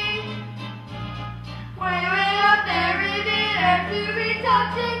trying. way, way up there in the air to be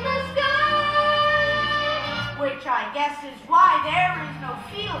touching the sky. Which I guess is why there is no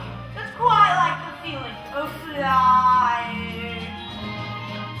feeling that's quite like the feeling of flying.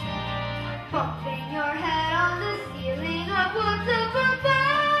 Bumping your head on the ceiling of what's up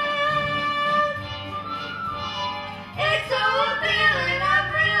above. It's so appealing,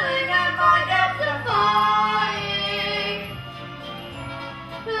 I'm reeling at my depth defying.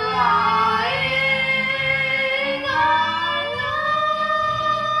 Flying alone.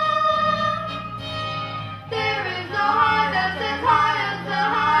 There is no high that's as high as the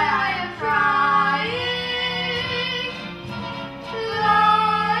high I am trying.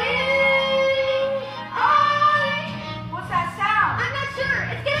 Flying. What's that sound? I'm not sure.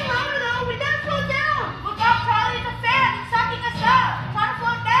 It's getting louder though. We better slow down. Look up, Charlie, the fan is sucking us up. Try to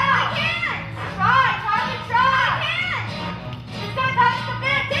float down. I can't. Try, Charlie, try. I can't. It's gonna touch the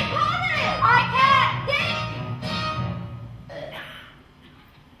bit. They called it. I can't.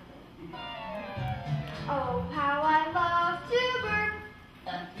 Oh, how I love to burn.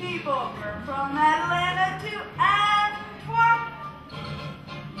 People burn from Atlanta to Antwerp.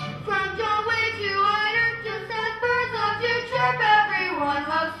 From John Way to Eicher, just as birds love to chirp. Everyone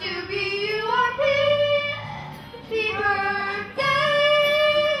loves to be you or Happy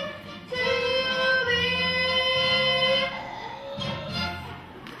birthday to me.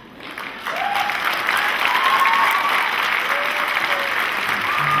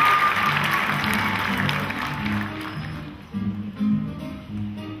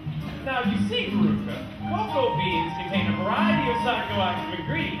 Now you see, Veruca, cocoa beans contain a variety of psychoactive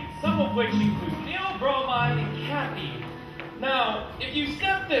ingredients, some of which include neobromine and caffeine. Now, if you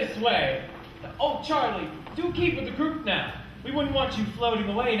step this way... Oh, Charlie, do keep with the group now. We wouldn't want you floating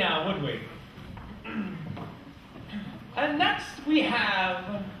away now, would we? And next we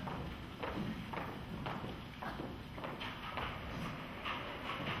have...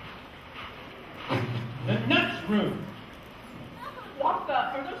 the nut room.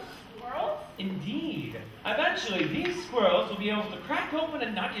 Wonka, are those squirrels? Indeed. Eventually, these squirrels will be able to crack open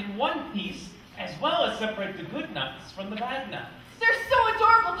a nut in one piece, as well as separate the good nuts from the bad nuts. They're so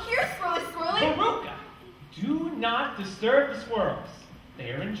adorable. Here, Squirrely Squirrely. Veruca, do not disturb the squirrels.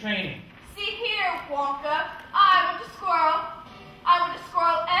 They are in training. See here, Wonka. I want a squirrel. I want a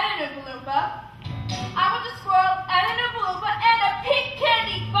squirrel and an Oompa-Loompa. I want a squirrel and an Oompa-Loompa and a pink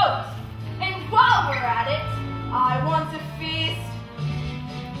candy boat. And while we're at it, I want to feast.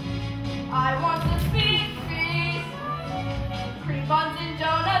 I want a big feast. Cream buns and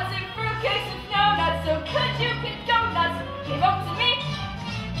donuts and fruitcakes with no nuts. So could you get donuts? Give them to me.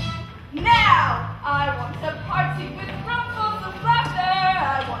 Now, I want a party with rumbles of laughter.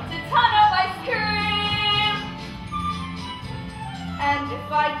 I want a ton of ice cream. And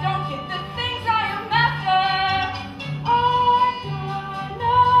if I don't get the things I am after, I'm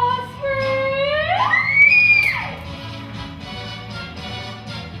gonna scream.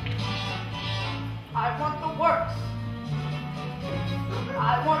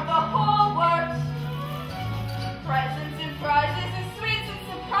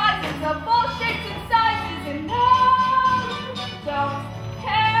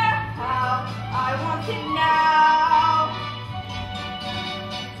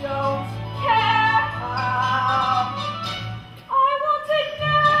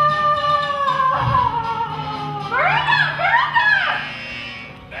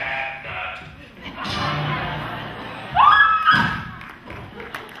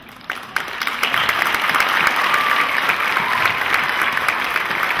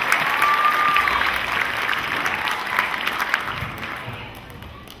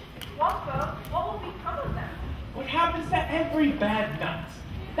 to every bad nut.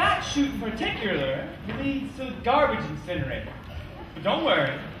 That shoot in particular leads to the garbage incinerator. But don't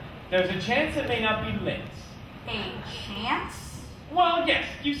worry, there's a chance it may not be lit. A chance? Well, yes.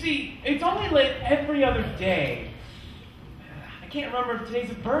 You see, it's only lit every other day. I can't remember if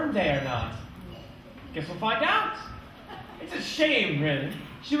today's a burn day or not. Guess we'll find out. It's a shame, really.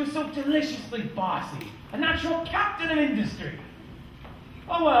 She was so deliciously bossy, a natural captain of industry.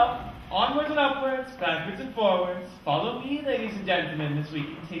 Oh well, onwards and upwards, backwards and forwards. Follow me, ladies and gentlemen, as we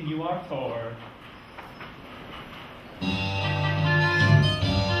continue our tour.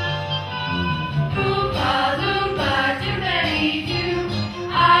 Oompa loompa doobity doo,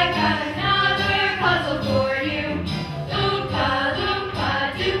 I've got another puzzle for you. Oompa loompa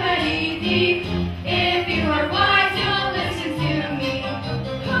doobity dee, if you are wise, you'll listen to me.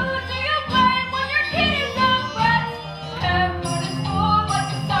 Who do you blame when your kid is a brat? Everyone is full like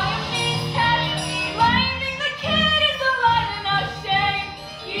the Siamese cat. Blaming the kid is a lie and a shame.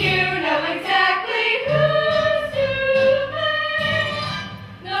 You know exactly who's to blame.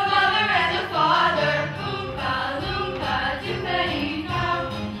 The mother and the father. Oompa loompa doobity doo.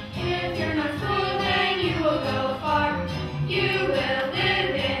 If you're not school, then you will go far. You will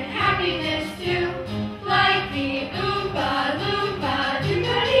live in happiness too, like the Oompa loompa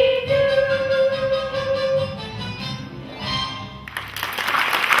doobity doo.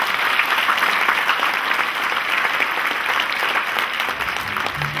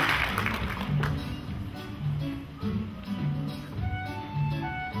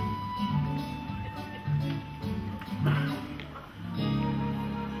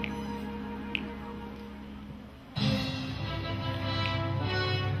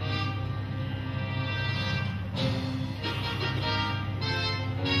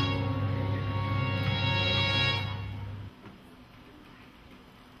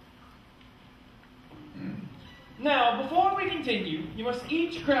 Now, before we continue, you must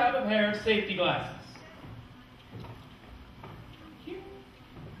each grab a pair of safety glasses. Here.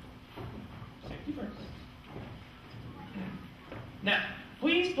 Safety first. Now,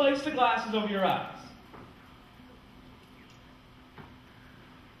 please place the glasses over your eyes.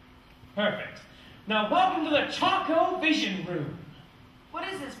 Perfect. Now, welcome to the Choco Vision Room. What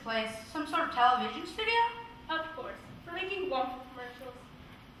is this place? Some sort of television studio? Of course, for making Wolff commercials.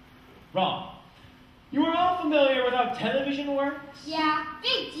 Wrong. You are all familiar with how television works? Yeah,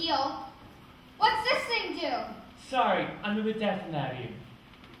 big deal. What's this thing do? Sorry, I'm a bit deaf in that ear.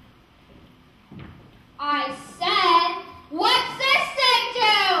 I said, what's this thing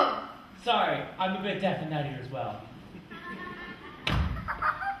do? Sorry, I'm a bit deaf in that ear as well.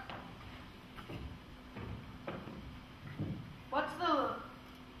 What's the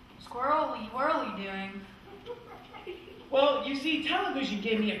squirrely whirly doing? Well, you see, television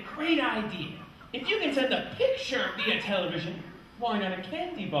gave me a great idea. If you can send a picture via television, why not a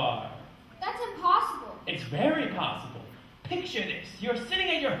candy bar? That's impossible. It's very possible. Picture this. You're sitting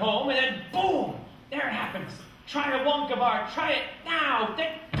at your home and then boom, there it happens. Try a Wonka bar, try it now.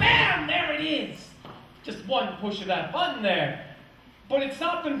 Then bam, there it is. Just one push of that button there. But it's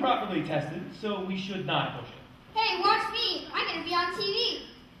not been properly tested, so we should not push it. Hey, watch me. I'm going to be on TV.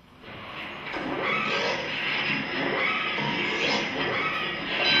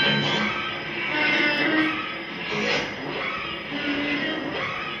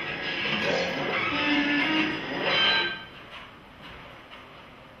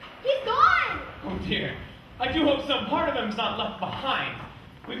 He's gone. Oh dear. I do hope some part of him's not left behind.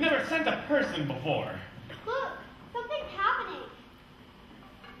 We've never sent a person before. Look, something's happening.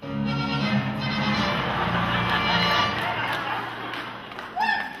 Look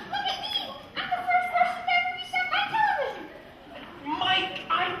at me. I'm the first person to ever be sent by television. Mike,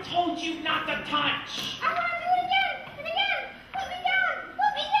 I told you not to touch. I want to do it again and again. Put me down.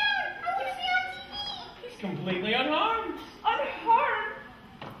 Put me down. I want to be on TV. He's completely unharmed. Unharmed?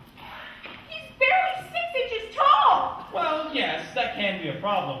 He's barely 6 inches tall! Well, yes, that can be a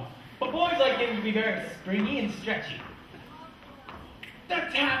problem. But boys like him to be very springy and stretchy. The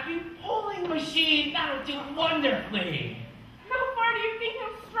tapping pulling machine, that'll do wonderfully. How far do you think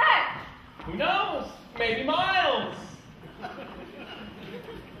he'll stretch? Who knows? Maybe miles.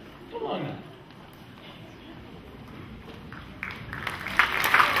 Come on now.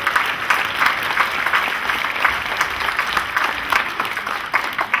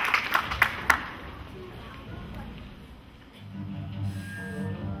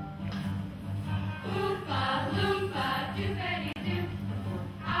 Oompa loompa doobity doo,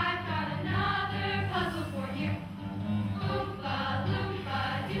 I've got another puzzle for you. Oompa loompa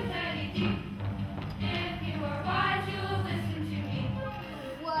doobity doo, if you are wise,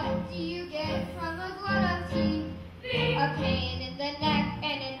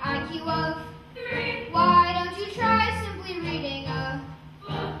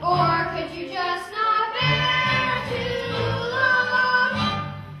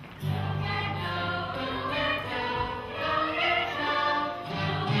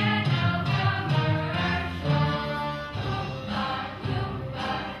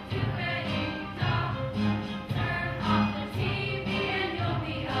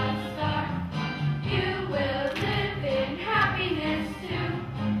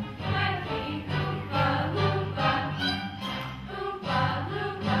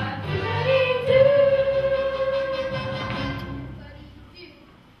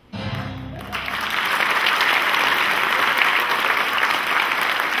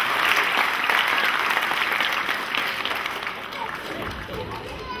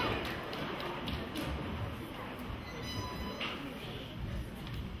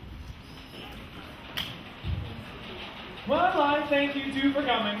 Well, I thank you two for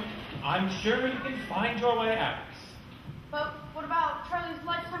coming. I'm sure you can find your way out. But what about Charlie's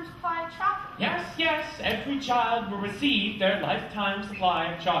lifetime supply of chocolate? Yes, yes, every child will receive their lifetime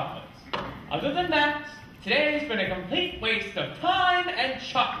supply of chocolates. Other than that, today's been a complete waste of time and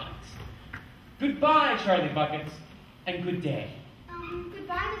chocolates. Goodbye, Charlie Buckets, and good day.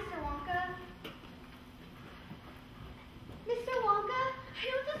 Goodbye, Mr. Wonka. Mr. Wonka, I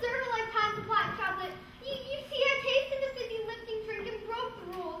don't deserve a lifetime supply of chocolate. You see, I tasted the fizzy lifting drink and broke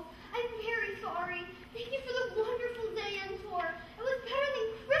the rules. I'm very sorry. Thank you for the wonderful day and tour. It was better than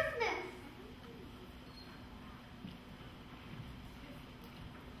Christmas.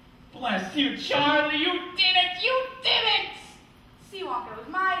 Bless you, Charlie, you did it, you did it! See, Wonka, it was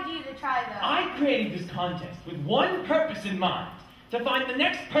my idea to try the... I created this contest with one purpose in mind, to find the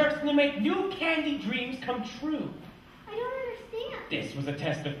next person to make new candy dreams come true. I don't understand. This was a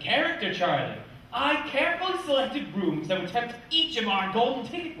test of character, Charlie. I carefully selected rooms that would tempt each of our golden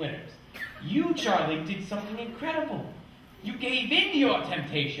ticket winners. You, Charlie, did something incredible. You gave in to your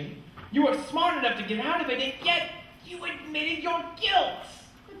temptation. You were smart enough to get out of it, and yet you admitted your guilt.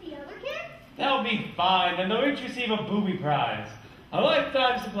 But the other kids? They'll be fine, and they'll each receive a booby prize. A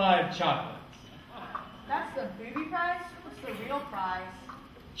lifetime supply of chocolates. That's the booby prize? What's the real prize?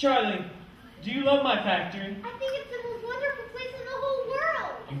 Charlie, do you love my factory? I think it's the most wonderful place in the whole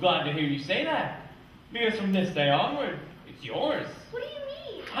world. I'm glad to hear you say that. Because from this day onward, it's yours. What do you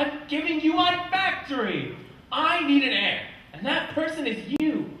mean? I'm giving you my factory. I need an heir, and that person is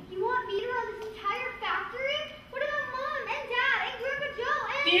you. You want me to run this entire factory? What about Mom and Dad and Grandpa Joe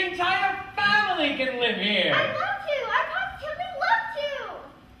and... The entire family can live here. I'd love to. I positively love to.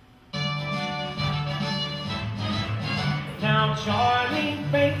 Now Charlie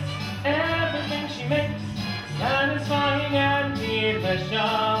bakes everything she makes, satisfying and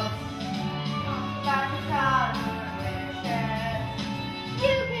delicious.